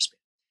longer time span.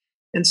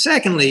 And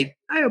secondly,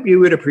 I hope you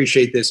would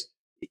appreciate this.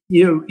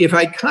 If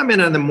I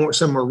comment on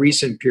some more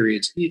recent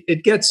periods,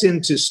 it gets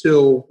into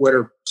still what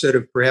are sort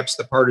of perhaps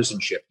the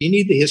partisanship. You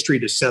need the history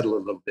to settle a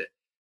little bit.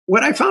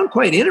 What I found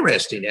quite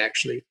interesting,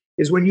 actually,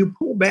 is when you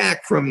pull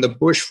back from the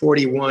Bush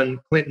 41,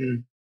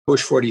 Clinton,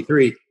 Bush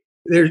 43,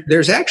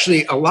 there's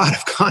actually a lot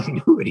of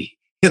continuity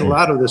in a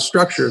lot of the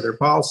structure of their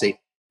policy.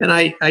 And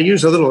I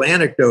use a personal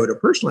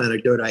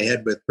anecdote I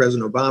had with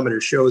President Obama to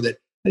show that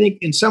I think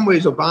in some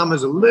ways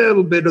Obama's a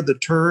little bit of the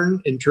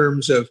turn in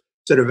terms of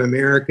sort of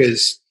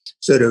America's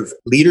sort of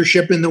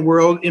leadership in the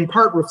world, in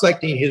part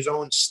reflecting his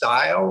own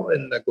style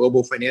in the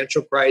global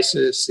financial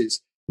crisis.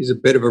 He's a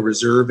bit of a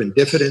reserve and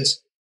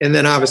diffidence. And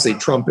then obviously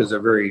Trump is a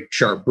very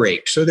sharp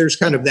break. So there's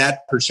kind of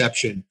that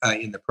perception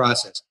in the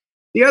process.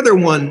 The other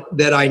one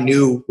that I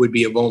knew would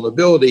be a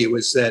vulnerability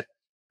was that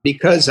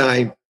because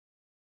I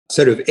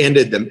sort of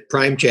ended the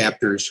prime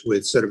chapters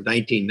with sort of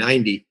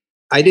 1990,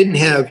 I didn't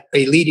have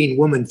a leading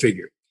woman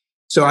figure.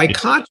 So I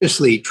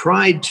consciously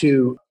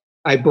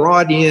I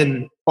brought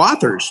in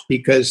authors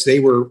because they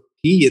were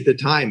key at the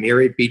time.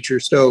 Harriet Beecher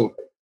Stowe,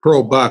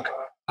 Pearl Buck.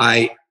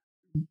 I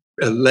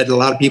let a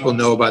lot of people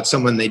know about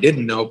someone they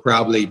didn't know,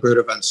 probably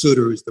Berta von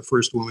Sutter, who's the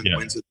first woman who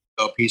wins the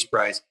Nobel Peace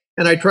Prize.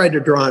 And I tried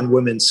to draw on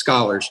women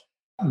scholars.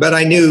 But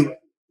I knew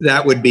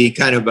that would be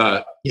kind of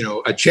a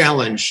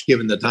challenge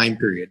given the time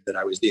period that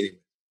I was dealing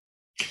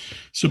with.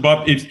 So,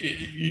 Bob,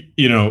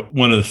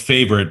 one of the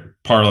favorite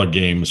parlor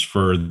games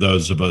for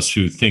those of us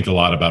who think a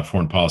lot about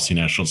foreign policy,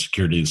 national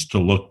security, is to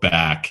look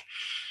back,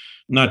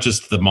 not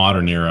just the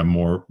modern era,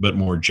 but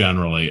more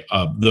generally,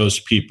 of those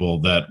people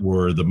that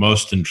were the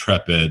most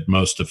intrepid,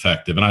 most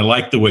effective. And I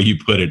like the way you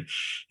put it.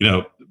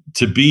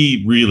 To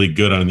be really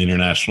good on the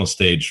international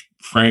stage,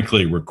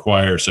 frankly,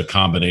 requires a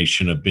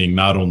combination of being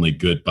not only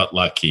good, but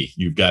lucky.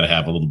 You've got to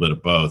have a little bit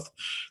of both.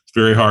 It's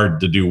very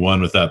hard to do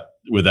one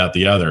without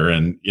the other.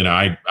 And,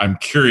 I'm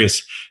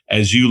curious,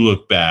 as you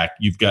look back,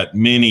 you've got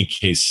many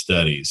case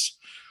studies.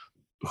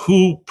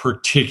 Who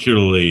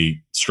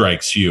particularly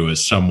strikes you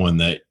as someone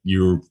that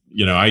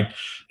I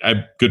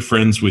have good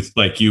friends with,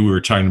 like you. We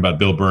were talking about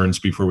Bill Burns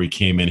before we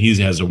came in. He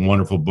has a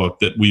wonderful book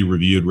that we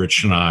reviewed,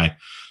 Rich and I,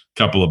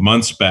 couple of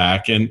months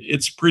back. And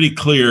it's pretty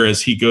clear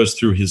as he goes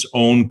through his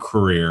own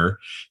career,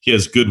 he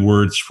has good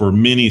words for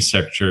many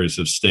secretaries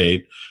of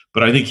state,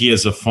 but I think he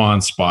has a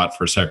fond spot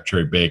for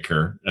Secretary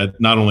Baker.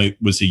 Not only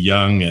was he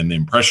young and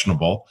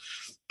impressionable,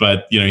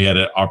 but he had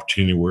an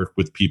opportunity to work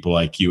with people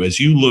like you. As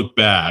you look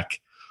back,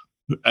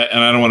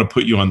 and I don't want to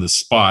put you on the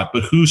spot,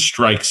 but who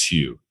strikes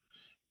you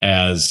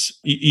as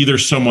either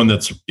someone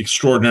that's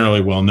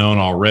extraordinarily well known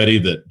already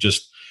that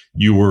just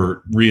you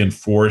were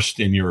reinforced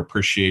in your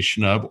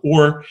appreciation of,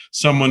 or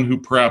someone who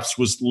perhaps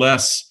was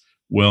less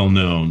well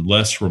known,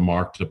 less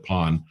remarked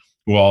upon,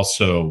 who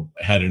also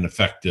had an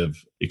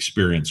effective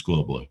experience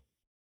globally?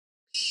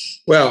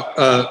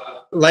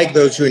 Well, like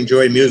those who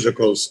enjoy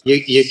musicals,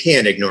 you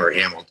can't ignore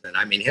Hamilton.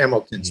 I mean,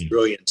 Hamilton's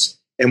brilliance.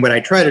 And what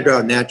I try to draw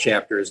in that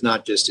chapter is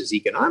not just his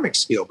economic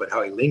skill, but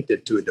how he linked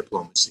it to a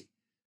diplomacy.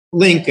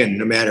 Lincoln,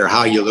 no matter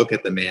how you look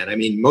at the man, I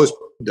mean,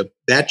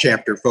 that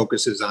chapter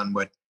focuses on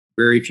what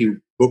very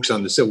few books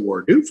on the Civil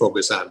War do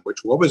focus on,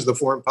 what was the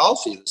foreign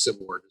policy of the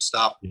Civil War to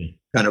stop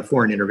kind of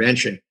foreign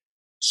intervention.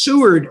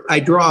 Seward, I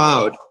draw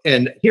out,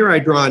 and here I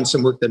draw on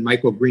some work that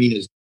Michael Green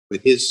is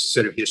with his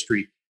sort of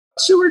history.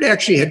 Seward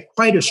actually had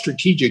quite a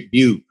strategic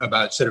view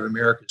about sort of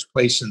America's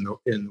place in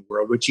the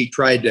world, which he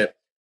tried to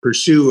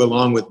pursue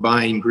along with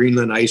buying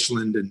Greenland,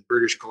 Iceland, and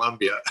British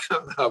Columbia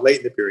late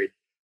in the period.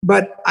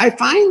 But I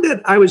find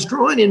that I was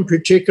drawn in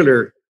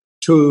particular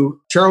to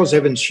Charles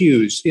Evans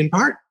Hughes. In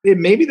part,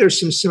 maybe there's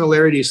some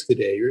similarities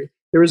today.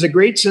 There was a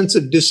great sense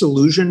of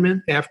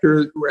disillusionment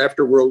after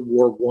World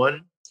War I.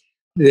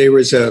 There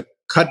was a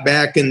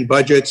cutback in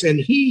budgets, and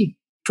he,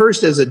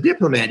 first as a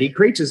diplomat, he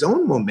creates his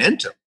own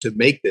momentum to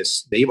make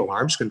this Naval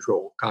Arms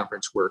Control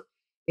Conference work.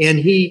 And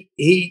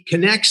he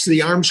connects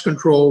the arms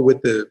control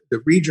with the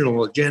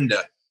regional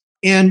agenda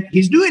And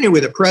he's doing it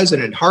with a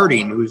president,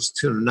 Harding, who's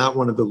not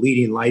one of the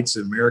leading lights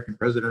of American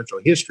presidential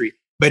history.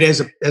 But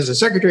as a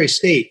Secretary of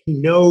State, he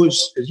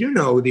knows, as you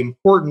know, the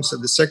importance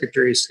of the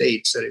Secretary of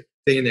State staying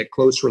in that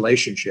close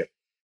relationship.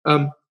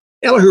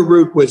 Elihu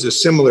Root was a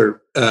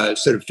similar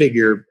sort of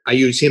figure. I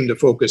use him to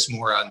focus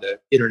more on the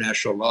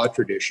international law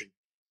tradition.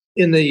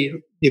 In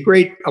the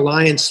Great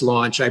Alliance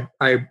launch,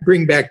 I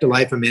bring back to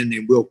life a man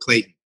named Will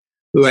Clayton,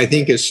 who I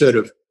think is sort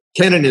of,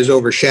 Kennan has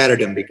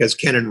overshadowed him because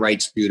Kennan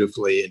writes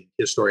beautifully and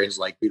historians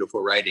like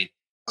beautiful writing.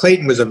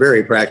 Clayton was a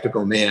very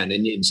practical man,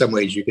 and in some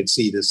ways you could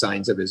see the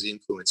signs of his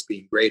influence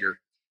being greater.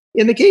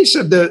 In the case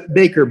of the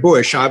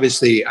Baker-Bush,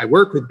 obviously I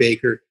work with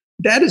Baker.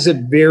 That is a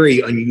very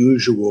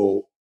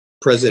unusual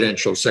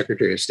presidential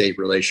Secretary of State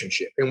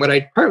relationship. And what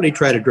I partly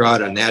try to draw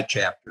out on that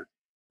chapter,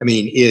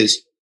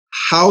 is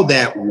how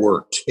that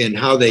worked and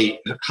how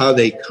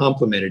they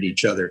complemented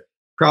each other.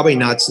 Probably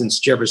not since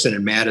Jefferson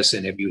and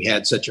Madison have you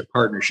had such a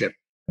partnership.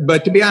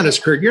 But to be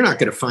honest, Kurt, you're not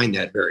going to find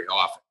that very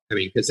often.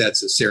 Because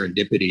that's a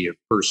serendipity of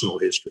personal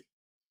history.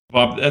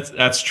 Bob,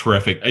 that's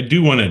terrific. I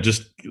do want to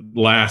just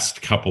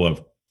last couple of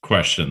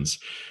questions.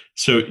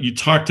 So you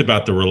talked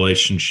about the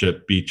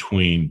relationship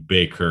between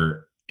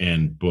Baker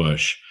and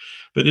Bush,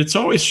 but it's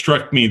always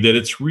struck me that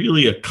it's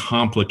really a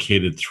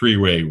complicated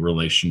three-way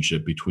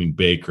relationship between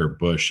Baker,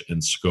 Bush,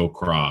 and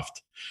Scowcroft.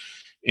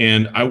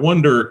 And I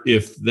wonder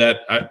if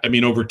that,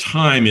 over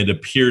time, it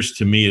appears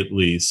to me at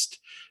least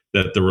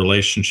that the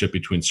relationship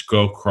between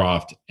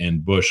Scowcroft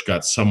and Bush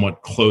got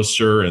somewhat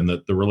closer, and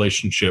that the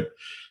relationship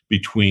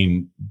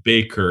between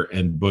Baker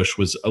and Bush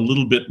was a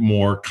little bit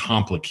more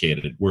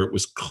complicated, where it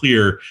was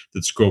clear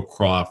that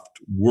Scowcroft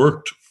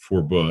worked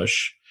for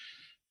Bush,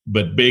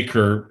 but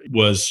Baker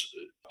was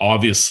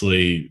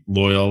obviously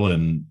loyal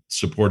and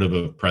supportive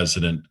of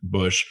President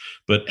Bush,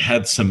 but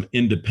had some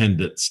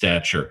independent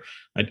stature.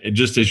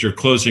 Just as your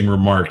closing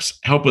remarks,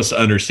 help us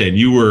understand.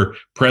 You were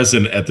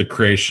present at the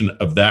creation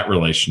of that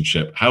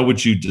relationship. How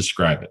would you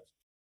describe it?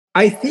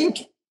 I think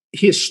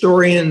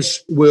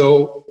historians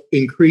will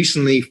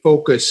increasingly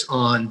focus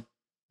on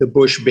the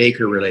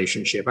Bush-Baker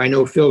relationship. I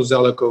know Phil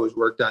Zelikow, who's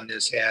worked on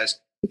this, has.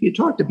 If you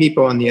talk to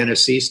people on the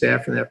NSC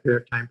staff in that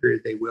time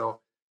period, they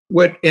will.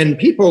 And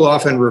people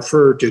often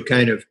refer to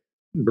kind of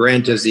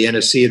Brent as the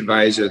NSC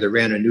advisor that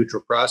ran a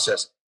neutral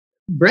process.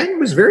 Brent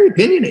was very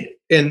opinionated.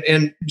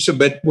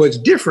 But what's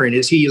different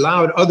is he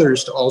allowed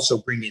others to also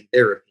bring in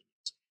their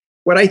opinions.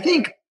 What I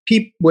think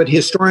what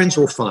historians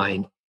will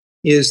find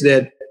is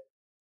that,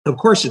 of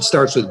course, it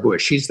starts with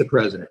Bush. He's the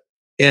president.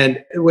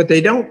 And what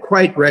they don't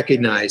quite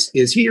recognize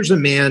is here's a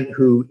man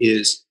who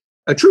is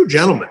a true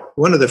gentleman,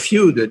 one of the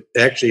few that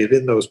actually is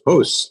in those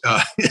posts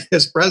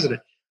as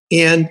president.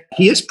 And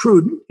he is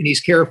prudent and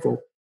he's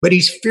careful, but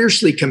he's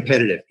fiercely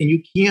competitive. And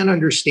you can't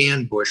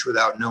understand Bush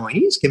without knowing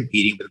he's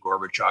competing with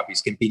Gorbachev.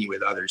 He's competing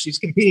with others. He's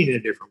competing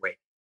in a different way.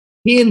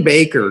 He and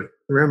Baker,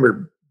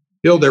 remember,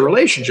 build their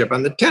relationship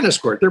on the tennis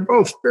court. They're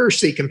both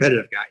fiercely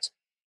competitive guys.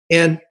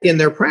 And in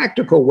their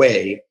practical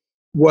way,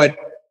 what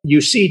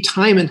you see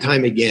time and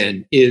time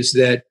again is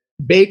that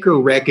Baker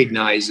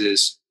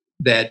recognizes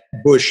that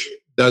Bush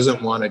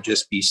doesn't want to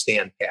just be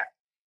stand pat.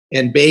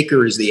 And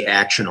Baker is the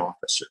action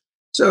officer.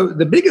 So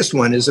the biggest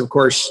one is, of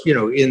course,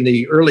 in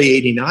the early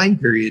 89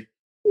 period,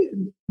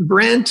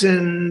 Brent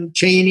and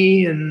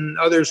Cheney and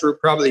others were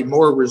probably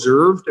more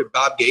reserved.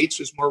 Bob Gates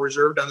was more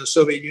reserved on the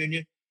Soviet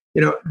Union.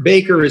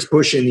 Baker is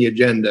pushing the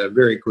agenda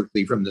very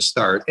quickly from the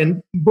start.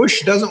 And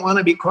Bush doesn't want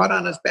to be caught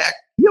on his back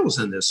heels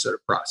in this sort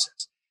of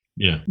process.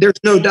 Yeah. There's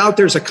no doubt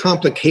there's a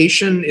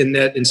complication in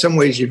that in some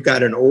ways you've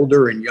got an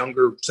older and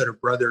younger sort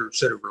of brother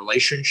sort of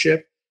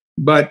relationship.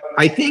 But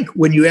I think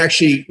when you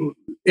actually,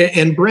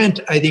 and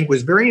Brent, I think,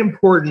 was very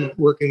important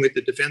working with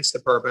the Defense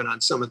Department on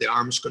some of the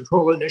arms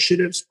control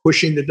initiatives,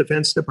 pushing the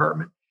Defense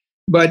Department.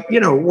 But,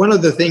 one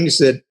of the things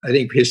that I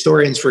think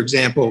historians, for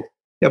example,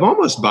 have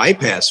almost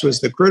bypassed was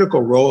the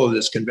critical role of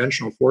this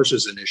Conventional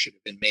Forces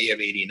Initiative in May of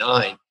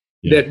 89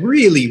 that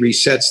really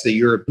resets the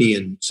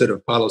European sort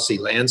of policy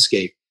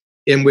landscape,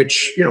 in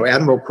which,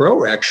 Admiral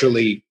Crowe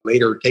actually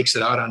later takes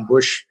it out on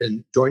Bush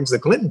and joins the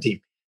Clinton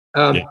team.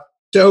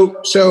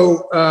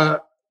 So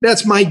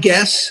that's my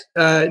guess,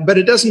 but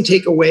it doesn't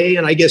take away.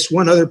 And I guess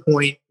one other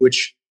point,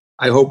 which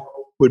I hope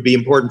would be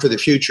important for the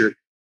future,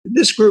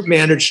 this group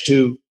managed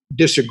to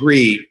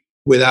disagree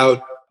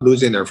without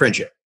losing their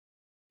friendship.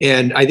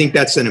 And I think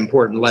that's an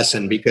important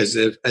lesson because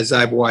as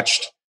I've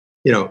watched,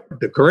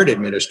 the current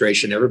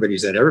administration,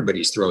 everybody's at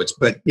everybody's throats.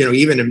 But,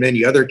 even in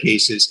many other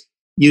cases,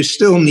 you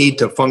still need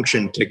to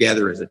function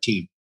together as a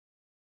team.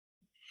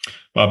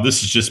 Bob,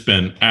 this has just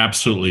been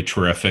absolutely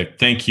terrific.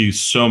 Thank you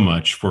so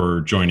much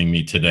for joining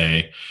me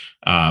today.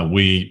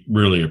 We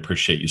really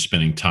appreciate you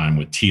spending time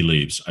with Tea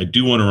Leaves. I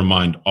do want to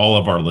remind all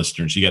of our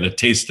listeners, you got a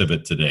taste of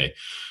it today.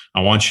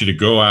 I want you to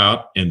go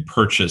out and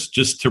purchase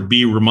just to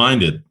be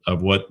reminded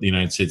of what the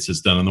United States has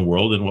done in the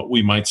world and what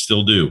we might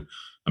still do.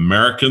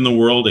 America in the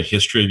World, A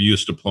History of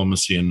U.S.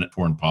 Diplomacy and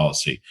Foreign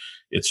Policy.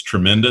 It's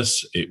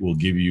tremendous. It will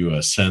give you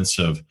a sense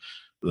of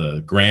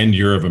the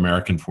grandeur of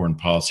American foreign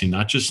policy,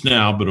 not just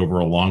now, but over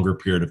a longer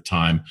period of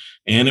time.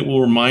 And it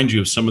will remind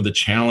you of some of the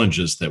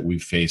challenges that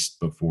we've faced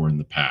before in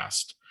the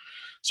past.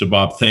 So,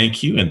 Bob,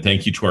 thank you. And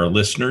thank you to our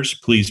listeners.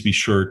 Please be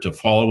sure to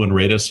follow and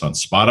rate us on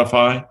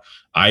Spotify,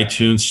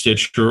 iTunes,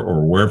 Stitcher,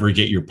 or wherever you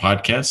get your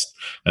podcasts.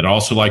 I'd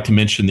also like to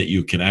mention that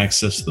you can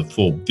access the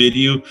full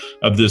video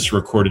of this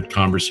recorded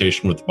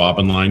conversation with Bob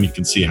and Line. You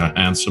can see how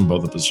handsome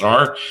both of us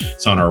are.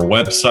 It's on our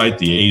website,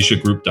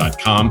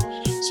 theasiagroup.com.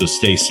 So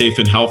stay safe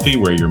and healthy,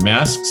 wear your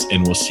masks,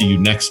 and we'll see you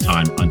next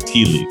time on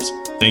Tea Leaves.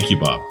 Thank you,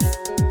 Bob.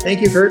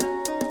 Thank you, Kurt.